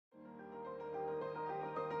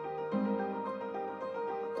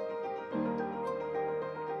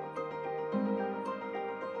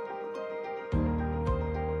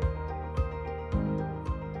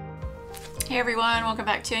Hey everyone, welcome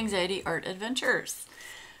back to Anxiety Art Adventures.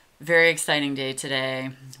 Very exciting day today.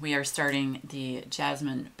 We are starting the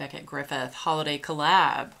Jasmine Beckett Griffith holiday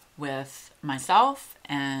collab with myself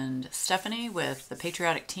and Stephanie with the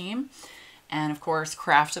Patriotic Team. And of course,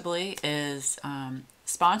 Craftibly is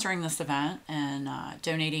sponsoring this event and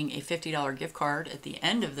donating a $50 gift card at the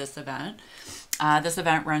end of this event. This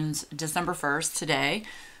event runs December 1st today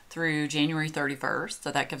through January 31st.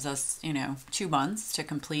 So that gives us, 2 months to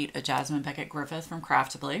complete a Jasmine Beckett Griffith from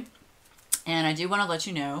Craftibly. And I do want to let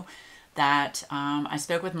you know that I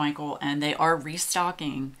spoke with Michael and they are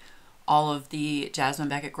restocking all of the Jasmine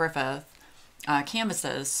Beckett Griffith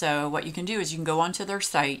canvases. So what you can do is you can go onto their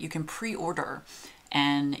site, you can pre-order,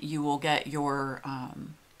 and you will get your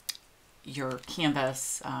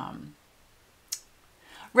canvas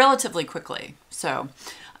relatively quickly. So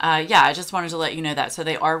yeah, I just wanted to let you know that. So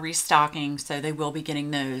they are restocking, so they will be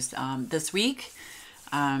getting those this week.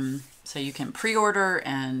 So you can pre-order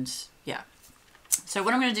and yeah. So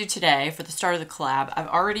what I'm going to do today for the start of the collab, I've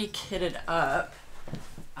already kitted up.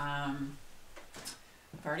 I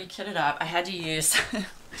had to use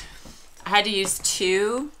I had to use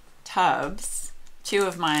 2 tubs, 2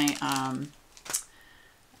 of my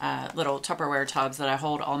little Tupperware tubs that I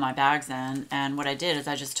hold all my bags in. And what I did is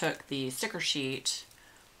I just took the sticker sheet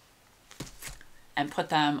and put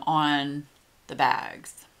them on the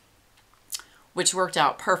bags, which worked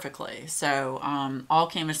out perfectly. So all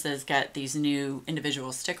canvases get these new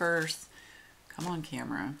individual stickers. Come on,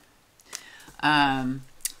 camera.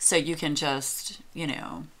 So you can just,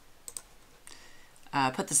 put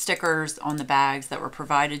the stickers on the bags that were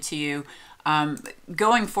provided to you.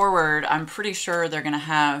 Going forward, I'm pretty sure they're going to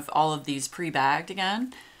have all of these pre-bagged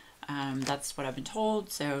again. That's what I've been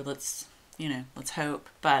told. So let's hope.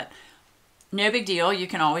 But no big deal. You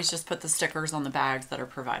can always just put the stickers on the bags that are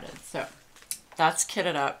provided. So that's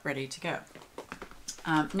kitted up, ready to go.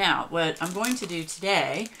 Now, what I'm going to do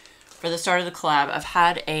today for the start of the collab, I've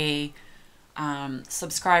had a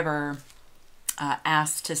subscriber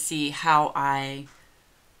ask to see how I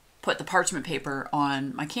put the parchment paper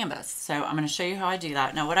on my canvas. So I'm going to show you how I do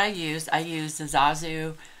that. Now what I use the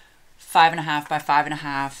Zazu 5.5 by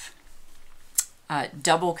 5.5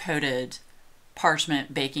 double coated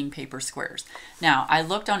parchment baking paper squares. Now I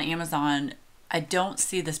looked on Amazon, I don't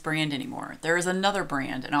see this brand anymore. There is another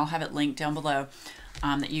brand and I'll have it linked down below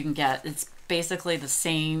that you can get. It's basically the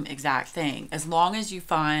same exact thing as long as you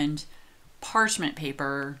find parchment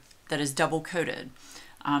paper that is double coated.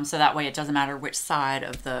 So that way it doesn't matter which side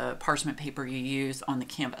of the parchment paper you use on the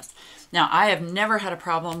canvas. Now I have never had a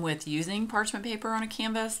problem with using parchment paper on a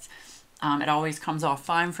canvas. It always comes off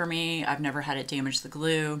fine for me. I've never had it damage the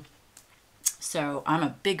glue. So I'm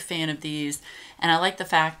a big fan of these, and I like the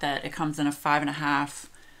fact that it comes in a 5.5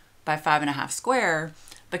 by 5.5 square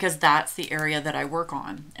because that's the area that I work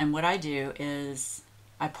on. And what I do is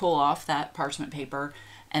I pull off that parchment paper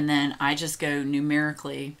and then I just go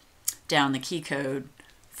numerically down the key code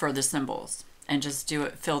for the symbols and just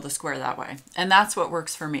fill the square that way. And that's what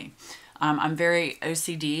works for me. I'm very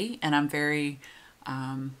OCD and I'm very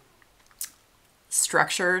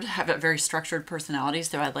structured, have a very structured personality,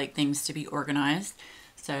 so I like things to be organized.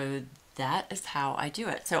 So that is how I do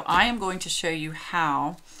it. So I am going to show you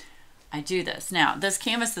how I do this. Now this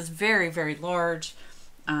canvas is very, very large.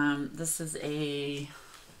 This is a,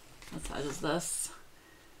 what size is this?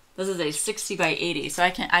 This is a 60 by 80. So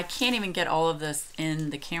I can't even get all of this in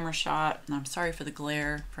the camera shot. And I'm sorry for the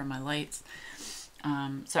glare from my lights.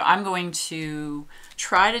 So I'm going to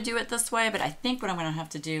try to do it this way, but I think what I'm going to have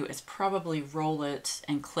to do is probably roll it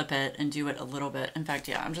and clip it and do it a little bit. In fact,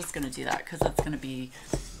 yeah, I'm just going to do that because that's going to be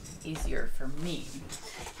easier for me.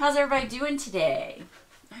 How's everybody doing today?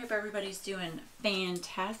 I hope everybody's doing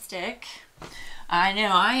fantastic. I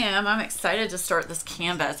know I am. I'm excited to start this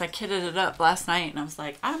canvas. I kitted it up last night and I was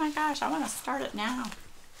like, oh my gosh, I want to start it now.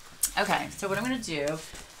 Okay, so what I'm going to do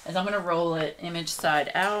is I'm going to roll it image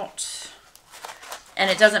side out. And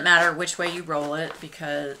it doesn't matter which way you roll it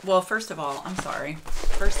because, well, first of all, I'm sorry.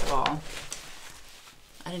 First of all,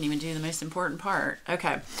 I didn't even do the most important part.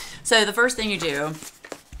 Okay, so the first thing you do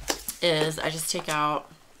is I just take out,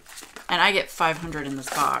 and I get 500 in this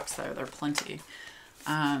box, so they're plenty.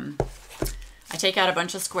 I take out a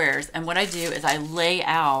bunch of squares, and what I do is I lay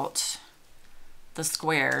out the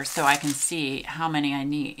squares so I can see how many I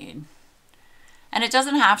need. And it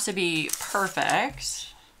doesn't have to be perfect.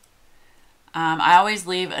 I always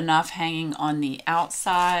leave enough hanging on the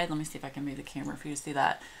outside. Let me see if I can move the camera for you to see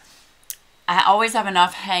that. I always have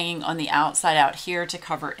enough hanging on the outside out here to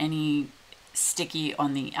cover any sticky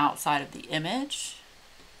on the outside of the image.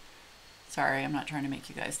 Sorry, I'm not trying to make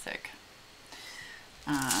you guys sick.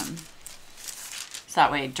 So that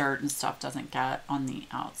way dirt and stuff doesn't get on the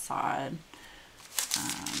outside.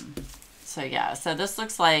 So yeah, so this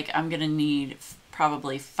looks like I'm gonna need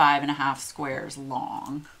probably 5.5 squares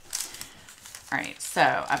long. All right,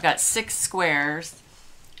 so I've got 6 squares,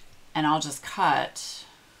 and I'll cut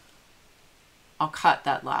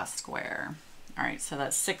that last square. All right, so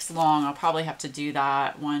that's 6 long. I'll probably have to do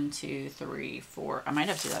that 1, 2, 3, 4. I might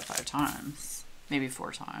have to do that 5 times, maybe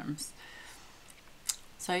 4 times.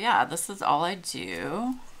 So yeah, this is all I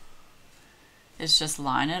do, is just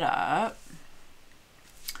line it up.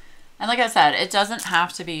 And like I said, it doesn't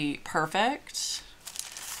have to be perfect.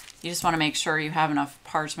 You just want to make sure you have enough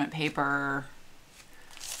parchment paper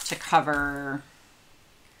to cover,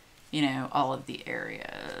 you know, all of the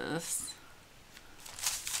areas.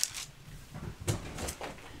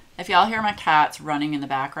 If y'all hear my cats running in the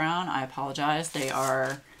background, I apologize. They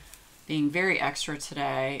are being very extra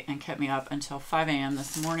today and kept me up until 5 a.m.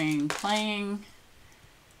 this morning playing.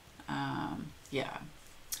 Yeah.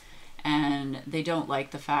 And they don't like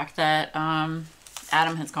the fact that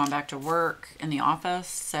Adam has gone back to work in the office,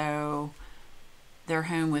 so they're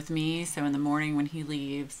home with me. So in the morning when he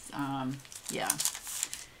leaves, yeah,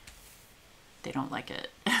 they don't like it.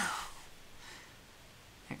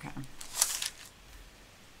 Okay.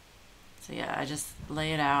 So yeah, I just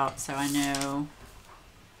lay it out so I know.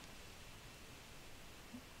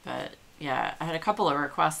 But yeah, I had a couple of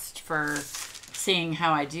requests for seeing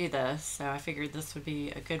how I do this, so I figured this would be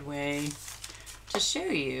a good way to show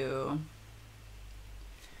you.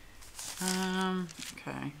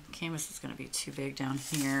 Okay, canvas is going to be too big down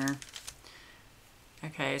here.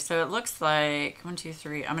 Okay, so it looks like 1, 2,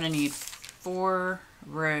 3. I'm going to need 4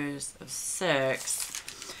 rows of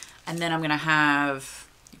 6, and then I'm going to have,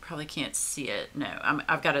 you probably can't see it. No,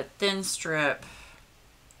 I've got a thin strip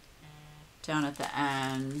down at the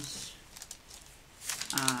end.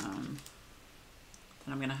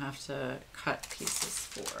 That I'm going to have to cut pieces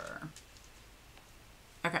for.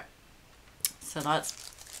 Okay, so that's,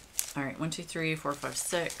 all right, 1, 2, 3, 4, 5,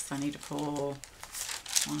 6. I need to pull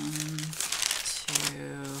 1, 2,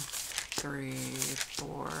 3,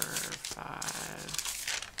 4,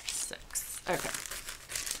 5, 6. Okay,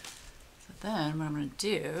 so then what I'm going to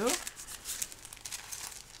do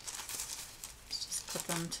is just put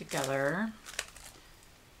them together.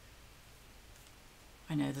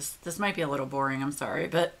 I know this might be a little boring, I'm sorry,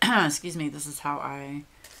 but excuse me, this is how I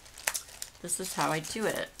do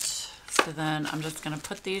it. So then I'm just going to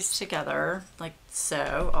put these together like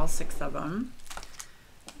so, all 6 of them.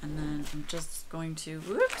 And then I'm just going to,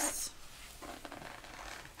 whoops.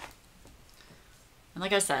 And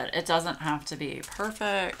like I said, it doesn't have to be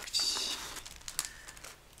perfect.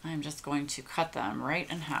 I'm just going to cut them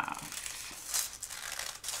right in half.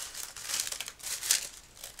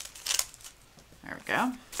 There we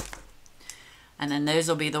go. And then those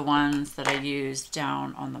will be the ones that I use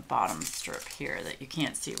down on the bottom strip here that you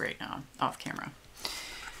can't see right now off camera.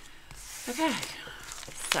 Okay,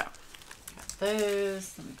 so got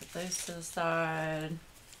those. Let me put those to the side.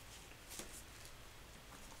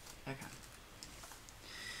 Okay.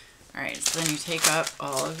 All right, so then you take up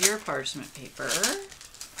all of your parchment paper.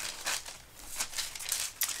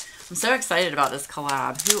 I'm so excited about this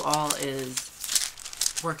collab. Who all is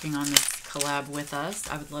working on this collab with us?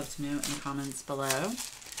 I would love to know in the comments below.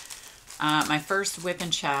 My first whip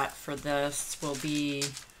and chat for this will be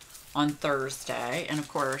on Thursday, and of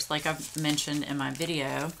course, like I've mentioned in my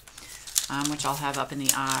video, which I'll have up in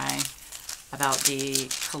the eye, about the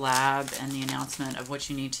collab and the announcement of what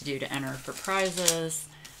you need to do to enter for prizes.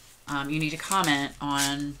 You need to comment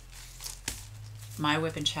on my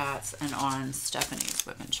whip and chats and on Stephanie's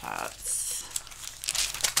whip and chats.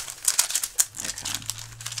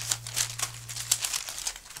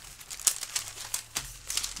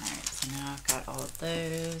 Now I've got all of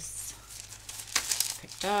those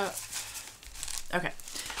picked up. Okay,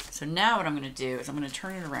 so now what I'm going to do is I'm going to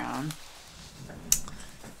turn it around and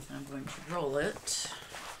I'm going to roll it.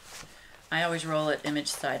 I always roll it image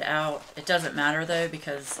side out. It doesn't matter though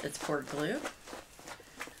because it's poured glue.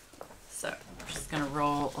 So I'm just going to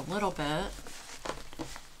roll a little bit,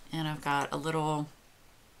 and I've got a little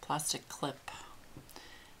plastic clip,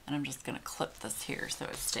 and I'm just going to clip this here so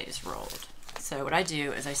it stays rolled. So what I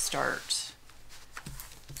do is I start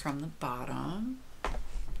from the bottom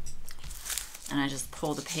and I just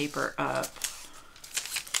pull the paper up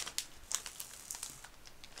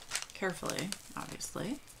carefully,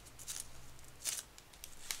 obviously.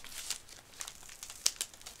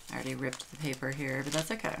 I already ripped the paper here, but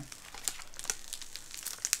that's okay.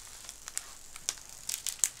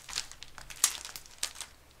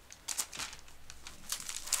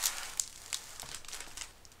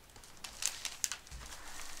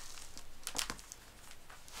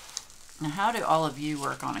 Now, how do all of you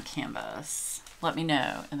work on a canvas? Let me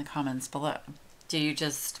know in the comments below. Do you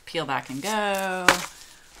just peel back and go?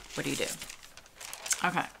 What do you do?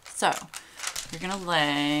 Okay, so you're gonna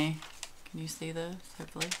lay, can you see this,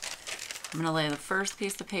 hopefully? I'm gonna lay the first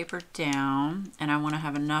piece of paper down, and I wanna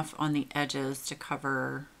have enough on the edges to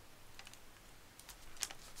cover.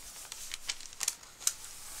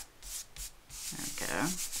 There we go.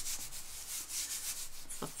 That's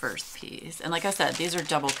the first piece. And like I said, these are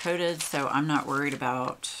double coated, so I'm not worried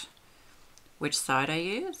about which side I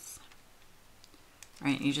use.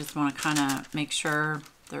 Right, you just wanna kinda make sure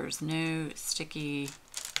there's no sticky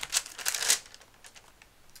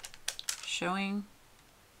showing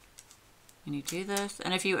when you do this.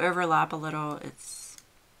 And if you overlap a little, it's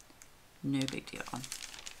no big deal.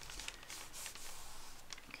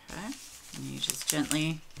 Okay, and you just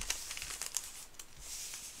gently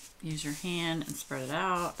use your hand and spread it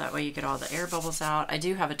out. That way you get all the air bubbles out. I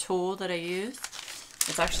do have a tool that I use.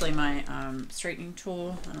 It's actually my straightening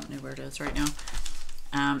tool. I don't know where it is right now.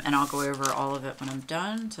 And I'll go over all of it when I'm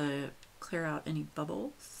done to clear out any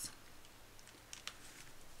bubbles.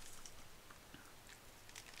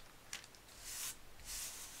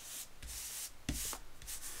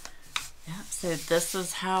 Yeah, so this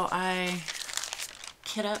is how I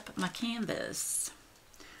kit up my canvas.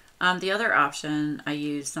 The other option I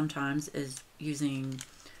use sometimes is using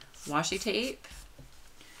washi tape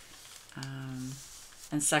and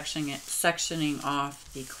sectioning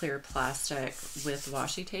off the clear plastic with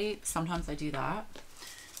washi tape. Sometimes I do that.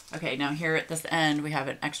 Okay, now here at this end we have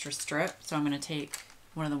an extra strip, so I'm going to take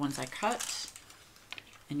one of the ones I cut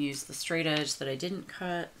and use the straight edge that I didn't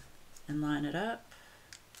cut and line it up.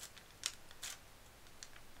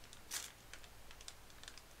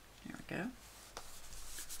 There we go.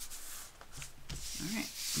 All right,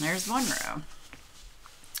 and there's one row.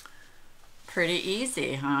 Pretty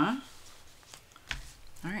easy, huh?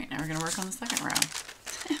 All right, now we're gonna work on the second row.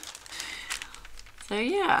 So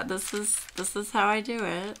yeah, this is how I do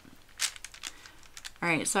it. All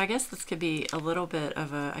right, so I guess this could be a little bit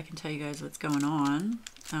of a, I can tell you guys what's going on.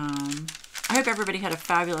 I hope everybody had a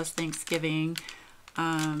fabulous Thanksgiving.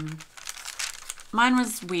 Mine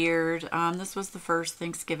was weird. This was the first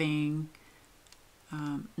Thanksgiving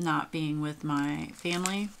not being with my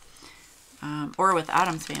family, or with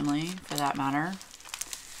Adam's family for that matter.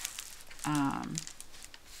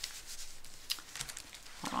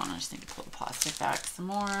 Hold on, I just need to pull the plastic back some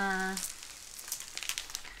more.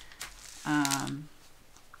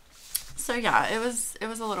 So yeah, it was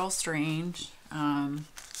a little strange. I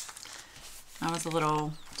was a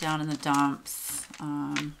little down in the dumps,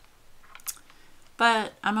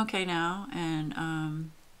 but I'm okay now, and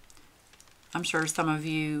I'm sure some of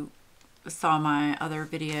you saw my other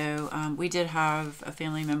video. We did have a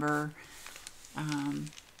family member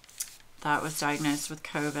that was diagnosed with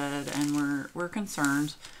COVID, and we're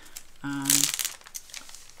concerned.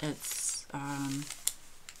 It's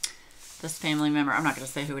this family member, I'm not going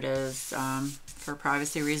to say who it is for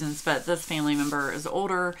privacy reasons, but this family member is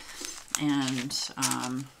older, and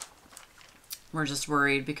we're just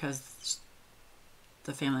worried because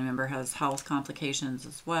the family member has health complications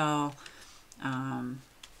as well.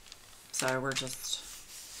 So we're just,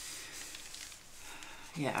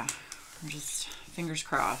 yeah, we're just fingers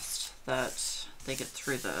crossed that they get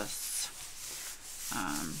through this.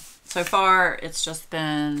 So far, it's just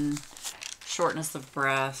been shortness of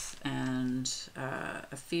breath and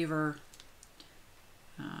a fever.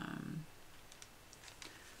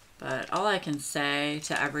 But all I can say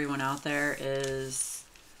to everyone out there is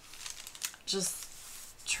just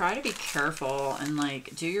try to be careful and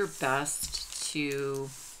like do your best to,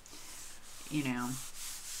 you know,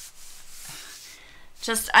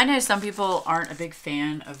 just, I know some people aren't a big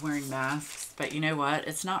fan of wearing masks, but you know what?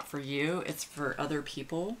 It's not for you, it's for other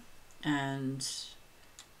people. And,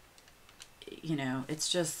 you know, it's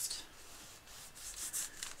just,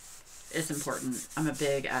 it's important. I'm a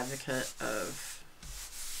big advocate of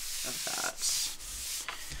that.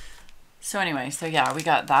 So anyway, so yeah, we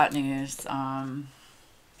got that news. I'm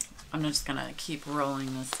just gonna keep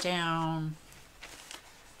rolling this down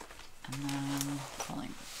and then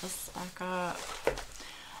pulling this back up.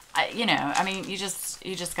 You know, I mean, you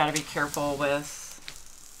just got to be careful with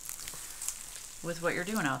what you're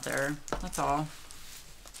doing out there. That's all.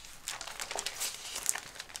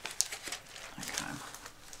 Okay.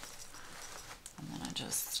 And then I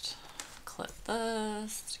just clip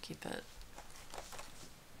this to keep it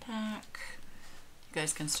back. You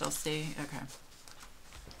guys can still see. Okay.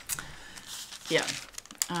 Yeah.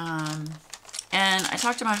 And I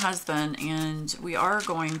talked to my husband, and we are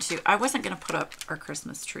going to, I wasn't going to put up our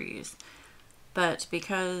Christmas trees, but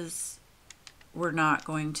because we're not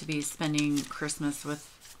going to be spending Christmas with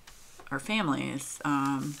our families.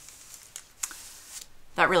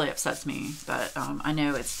 That really upsets me, but I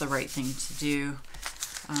know it's the right thing to do.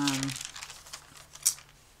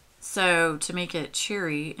 So to make it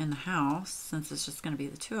cheery in the house, since it's just going to be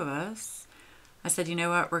the two of us, I said, you know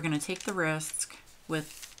what, we're going to take the risk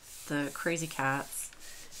with the crazy cats,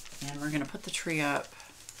 and we're going to put the tree up.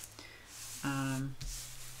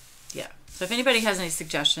 Yeah, so if anybody has any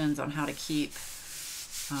suggestions on how to keep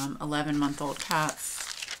 11-month-old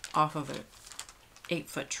cats off of an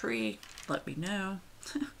 8-foot tree, let me know.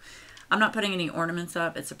 I'm not putting any ornaments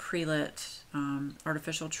up. It's a pre-lit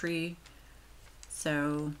artificial tree,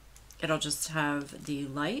 so it'll just have the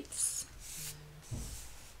lights.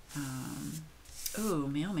 Oh,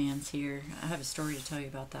 mailman's here. I have a story to tell you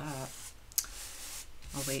about that.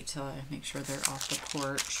 I'll wait till I make sure they're off the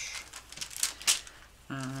porch.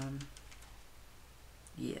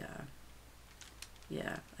 Yeah,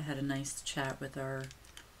 I had a nice chat with our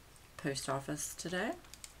post office today.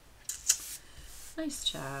 Nice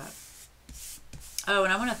chat. Oh,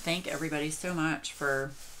 and I want to thank everybody so much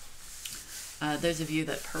for those of you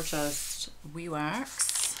that purchased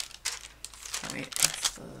WeeWax. Oh, wait, that's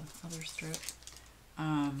the other strip.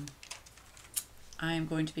 I am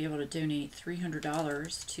going to be able to donate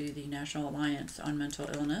 $300 to the National Alliance on Mental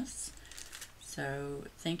Illness. So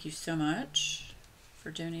thank you so much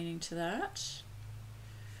for donating to that.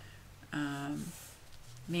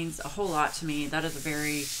 Means a whole lot to me. That is a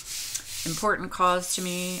very important cause to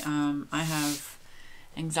me. I have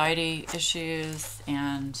anxiety issues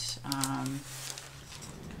and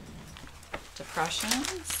depression,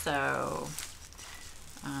 so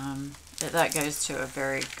that goes to a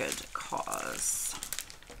very good cause.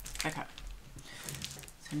 Okay,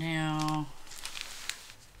 so now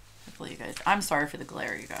hopefully you guys, I'm sorry for the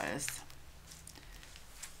glare, you guys.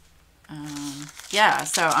 Yeah,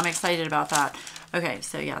 so I'm excited about that. Okay,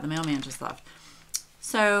 so yeah, the mailman just left.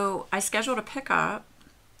 So I scheduled a pickup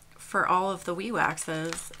for all of the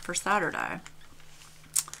WeeWaxes for Saturday.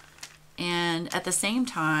 And at the same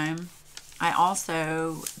time, I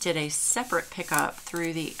also did a separate pickup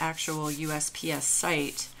through the actual USPS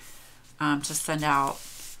site to send out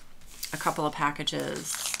a couple of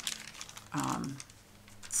packages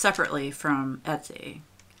separately from Etsy.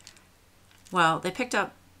 Well, they picked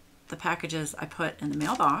up the packages I put in the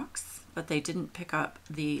mailbox, but they didn't pick up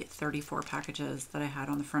the 34 packages that I had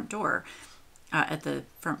on the front door at the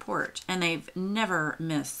front porch. And they've never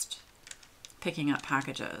missed picking up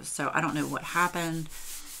packages. So I don't know what happened.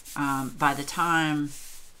 By the time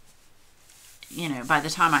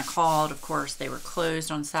I called, of course, they were closed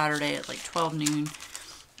on Saturday at like 12 noon.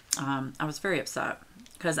 I was very upset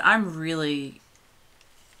because I'm really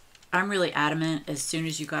adamant as soon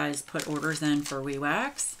as you guys put orders in for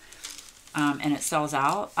WeeWax, and it sells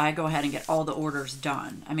out, I go ahead and get all the orders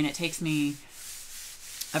done. I mean, it takes me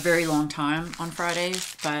a very long time on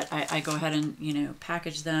Fridays, but I go ahead and,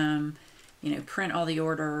 package them, print all the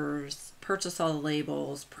orders, purchase all the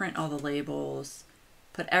labels, print all the labels,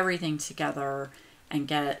 put everything together, and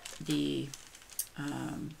get the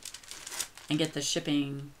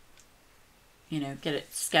shipping, get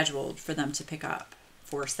it scheduled for them to pick up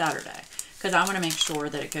for Saturday, because I want to make sure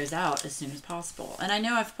that it goes out as soon as possible. And I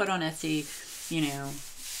know I've put on Etsy,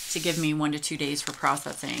 to give me 1 to 2 days for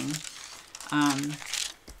processing.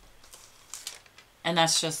 And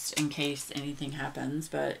that's just in case anything happens.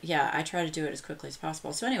 But yeah, I try to do it as quickly as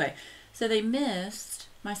possible. So anyway, so they missed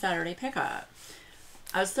my Saturday pickup.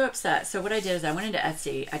 I was so upset. So what I did is I went into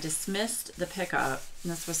Etsy. I dismissed the pickup.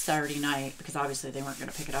 And this was Saturday night because obviously they weren't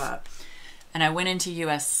going to pick it up. And I went into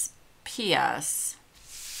USPS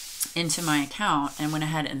into my account and went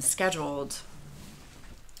ahead and scheduled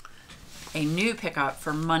a new pickup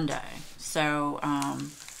for Monday. So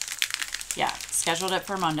yeah, scheduled it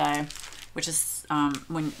for Monday, which is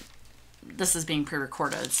when this is being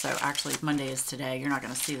pre-recorded, so actually Monday is today. You're not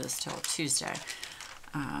going to see this till Tuesday.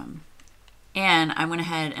 And I went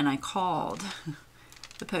ahead and I called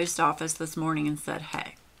the post office this morning and said,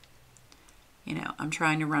 hey, I'm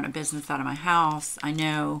trying to run a business out of my house. I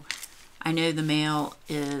know the mail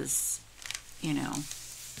is,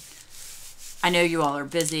 I know you all are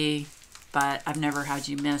busy, but I've never had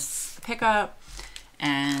you miss a pickup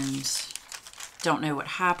and don't know what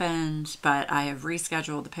happened, but I have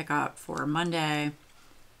rescheduled the pickup for Monday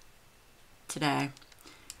today.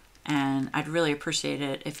 And I'd really appreciate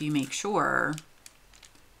it if you make sure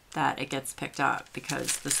that it gets picked up,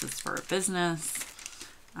 because this is for a business.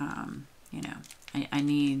 I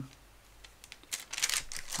need,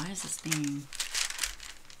 why is this being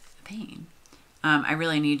a pain? I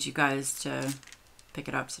really need you guys to pick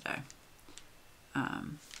it up today.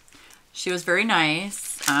 She was very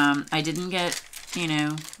nice. I didn't get, you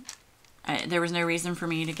know, there was no reason for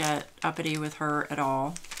me to get uppity with her at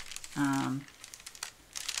all. Yeah,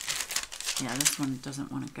 this one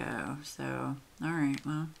doesn't want to go. So, all right,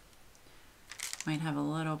 well, might have a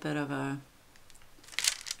little bit of a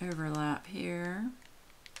overlap here.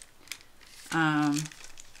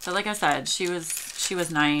 But like I said, she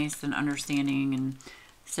was nice and understanding, and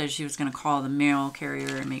said she was going to call the mail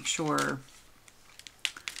carrier and make sure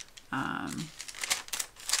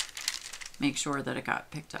that it got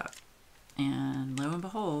picked up. And lo and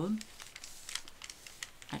behold,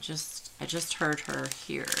 I just heard her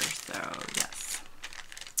here. So yes,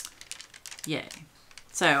 yay!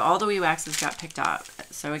 So all the WeeWaxes got picked up.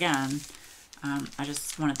 So again, I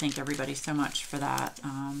just want to thank everybody so much for that,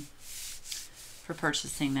 for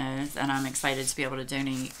purchasing those, and I'm excited to be able to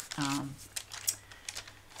donate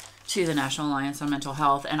to the National Alliance on Mental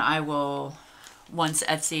Health. And I will, once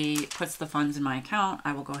Etsy puts the funds in my account,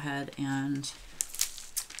 I will go ahead and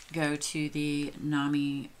go to the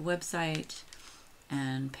NAMI website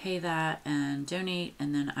and pay that and donate,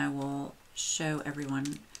 and then I will show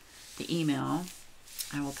everyone the email.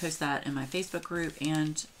 I will post that in my Facebook group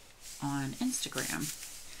and on Instagram.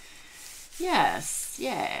 Yes,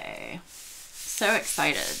 yay. So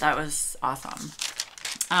excited. That was awesome.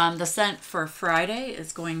 The scent for Friday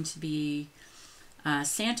is going to be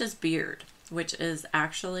Santa's Beard, which is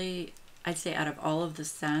actually, I'd say out of all of the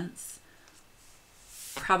scents,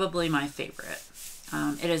 probably my favorite.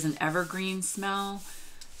 It is an evergreen smell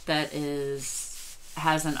that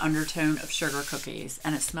has an undertone of sugar cookies,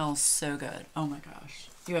 and it smells so good. Oh my gosh,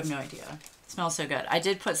 you have no idea. It smells so good. I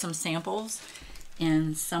did put some samples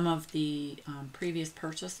in some of the previous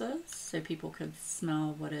purchases so people could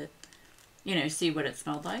smell what it, you know, see what it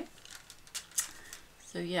smelled like.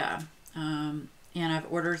 So yeah, and I've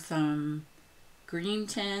ordered some green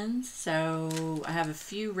tins, so I have a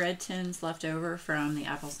few red tins left over from the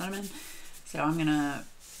apple cinnamon. So I'm gonna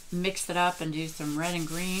mix it up and do some red and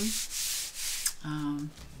green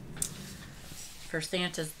for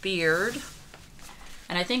Santa's Beard.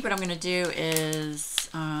 And I think what I'm gonna do is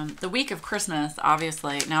the week of Christmas,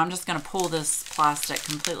 obviously. Now I'm just gonna pull this plastic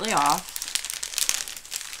completely off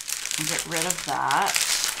and get rid of that.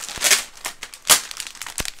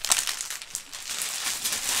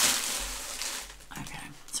 Okay,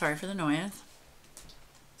 sorry for the noise.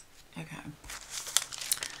 Okay.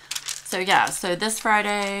 So yeah, so this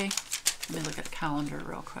Friday, let me look at the calendar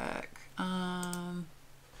real quick.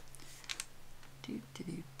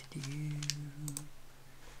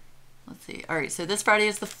 Let's see. All right, so this Friday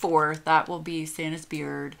is the 4th. That will be Santa's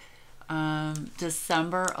Beard.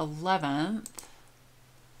 December 11th.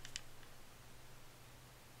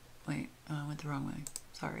 Wait, I went the wrong way.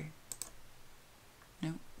 Sorry.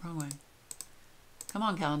 No, wrong way. Come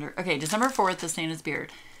on, calendar. Okay, December 4th is Santa's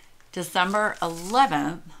Beard. December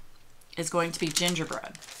 11th is going to be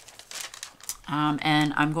gingerbread.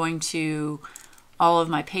 And I'm going to all of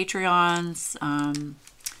my Patreons, I'm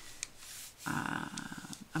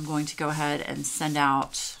going to go ahead and send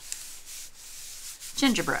out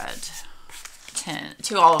gingerbread tin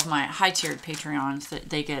to all of my high-tiered Patreons, that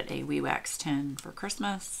they get a WeeWax tin for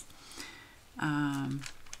Christmas.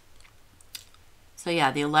 So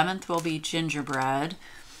yeah, the 11th will be gingerbread,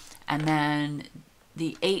 and then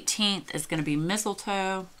the 18th is going to be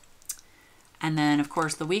mistletoe. And then, of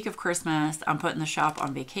course, the week of Christmas, I'm putting the shop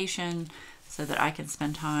on vacation so that I can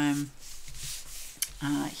spend time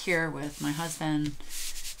here with my husband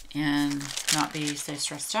and not be so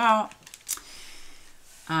stressed out.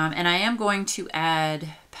 And I am going to add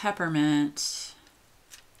peppermint,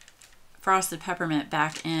 frosted peppermint,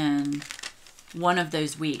 back in one of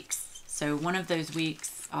those weeks. So one of those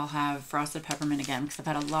weeks, I'll have frosted peppermint again, because I've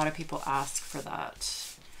had a lot of people ask for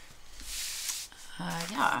that.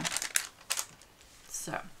 Yeah.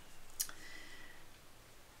 So,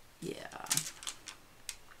 yeah.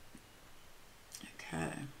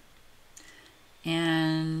 Okay.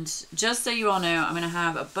 And just so you all know, I'm going to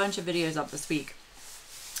have a bunch of videos up this week.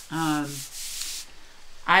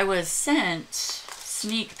 I was sent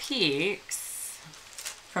sneak peeks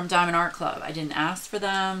from Diamond Art Club. I didn't ask for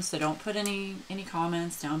them, so don't put any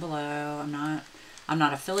comments down below. I'm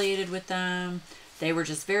not affiliated with them. They were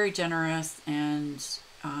just very generous, and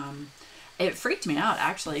it freaked me out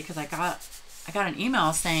actually, because I got an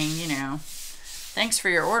email saying, you know, thanks for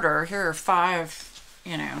your order. Here are 5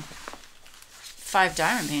 diamond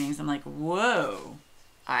paintings. I'm like, whoa,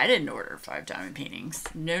 I didn't order 5 diamond paintings.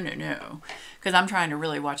 No, no, no. Because I'm trying to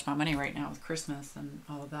really watch my money right now with Christmas and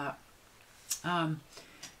all of that.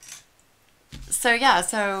 So yeah,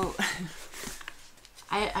 so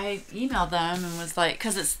I emailed them and was like,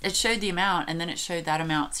 because it showed the amount and then it showed that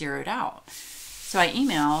amount zeroed out. So I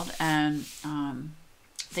emailed and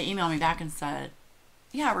they emailed me back and said,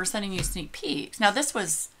 yeah, we're sending you sneak peeks. Now this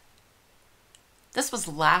was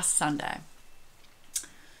last Sunday.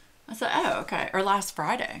 I said, oh, okay. Or last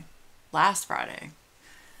Friday. Last Friday.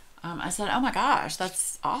 I said, oh my gosh,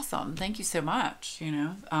 that's awesome. Thank you so much, you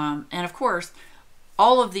know. And of course,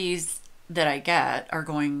 all of these that I get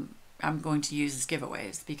I'm going to use as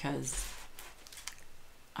giveaways because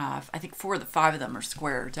I think 4 of the 5 of them are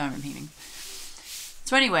square diamond painting.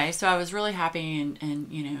 So anyway, so I was really happy and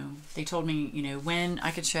you know, they told me, you know, when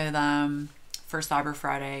I could show them for Cyber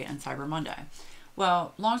Friday and Cyber Monday.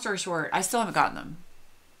 Well, long story short, I still haven't gotten them.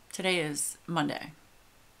 Today is Monday.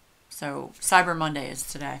 So Cyber Monday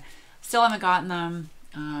is today. Still haven't gotten them.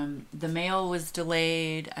 The mail was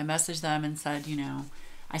delayed. I messaged them and said, you know,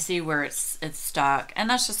 I see where it's stuck, and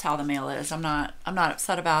that's just how the mail is. I'm not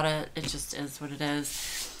upset about it. It just is what it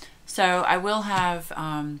is. So I will have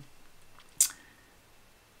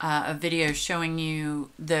a video showing you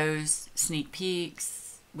those sneak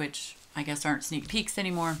peeks, which I guess aren't sneak peeks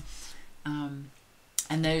anymore.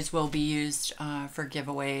 And those will be used for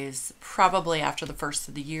giveaways probably after the first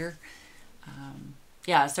of the year.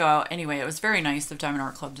 Yeah, so anyway, it was very nice of Diamond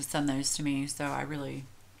Art Club to send those to me, so I really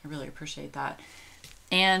appreciate that.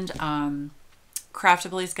 And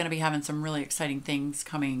Craftibly is going to be having some really exciting things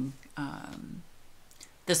coming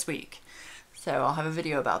this week. So I'll have a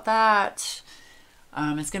video about that.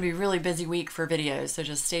 It's going to be a really busy week for videos, so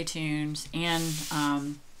just stay tuned. And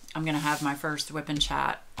I'm going to have my first whip and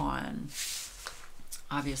chat on,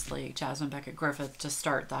 obviously, Jasmine Beckett Griffith to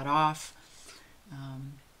start that off.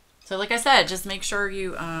 So like I said, just make sure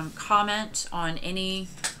you comment on any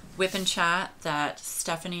whip and chat that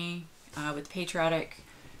Stephanie with Patriotic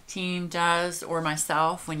Team does, or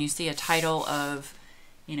myself, when you see a title of,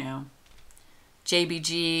 you know,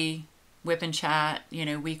 JBG whip and chat, you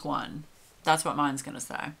know, week 1. That's what mine's going to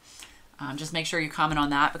say. Just make sure you comment on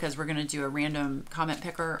that, because we're going to do a random comment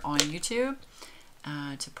picker on YouTube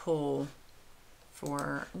to pull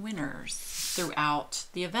for winners throughout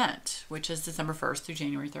the event, which is December 1st through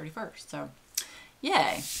January 31st. So,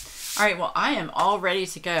 yay. All right, well, I am all ready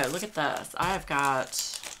to go. Look at this. I've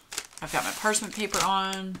got my parchment paper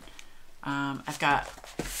on. I've got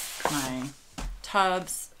my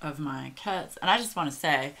tubs of my kits. And I just want to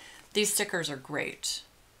say, these stickers are great.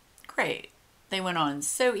 Great. They went on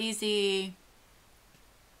so easy.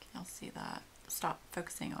 Can y'all see that? Stop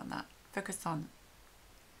focusing on that. Focus on...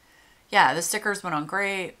 Yeah, the stickers went on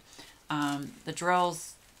great. The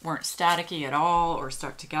drills weren't staticky at all or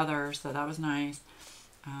stuck together, so that was nice.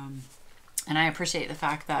 And I appreciate the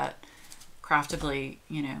fact that Craftibly,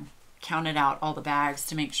 you know, counted out all the bags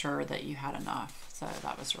to make sure that you had enough. So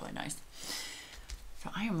that was really nice. So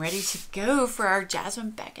I am ready to go for our Jasmine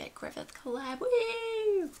Beckett Griffith collab.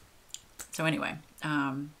 Woo! So anyway,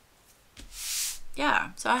 yeah,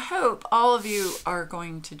 so I hope all of you are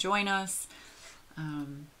going to join us.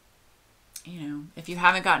 You know, if you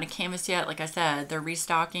haven't gotten a canvas yet, like I said, they're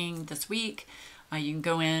restocking this week. You can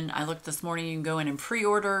go in, I looked this morning, you can go in and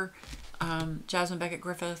pre-order Jasmine Beckett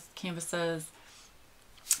Griffith canvases.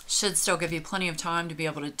 Should still give you plenty of time to be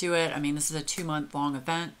able to do it. I mean, this is a 2-month-long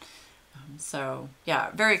event. So, yeah,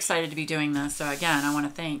 very excited to be doing this. So, again, I want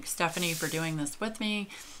to thank Stephanie for doing this with me.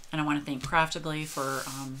 And I want to thank Craftibly for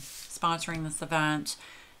sponsoring this event.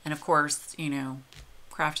 And, of course, you know,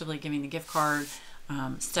 Craftibly giving the gift card.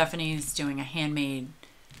 Stephanie's doing a handmade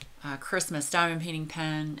Christmas diamond painting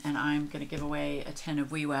pen, and I'm going to give away a tin of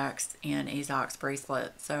WeeWax and a Zox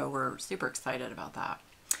bracelet. So we're super excited about that.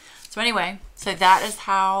 So anyway, so that is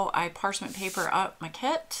how I parchment paper up my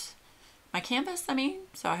kit, my canvas, I mean.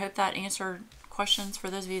 So I hope that answered questions for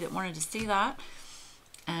those of you that wanted to see that.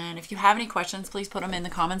 And if you have any questions, please put them in the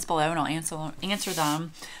comments below, and I'll answer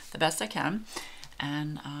them the best I can.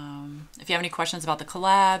 And if you have any questions about the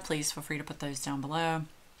collab, please feel free to put those down below.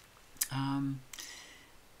 And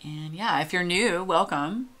yeah, if you're new,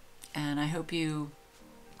 welcome. And I hope you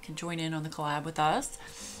can join in on the collab with us.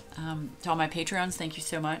 To all my Patreons, thank you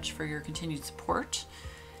so much for your continued support.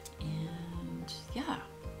 And yeah,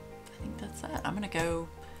 I think that's it. I'm going to go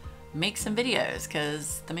make some videos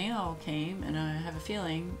because the mail came, and I have a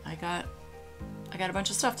feeling I got a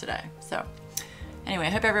bunch of stuff today. So anyway, I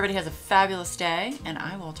hope everybody has a fabulous day, and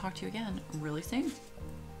I will talk to you again really soon.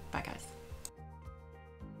 Bye, guys.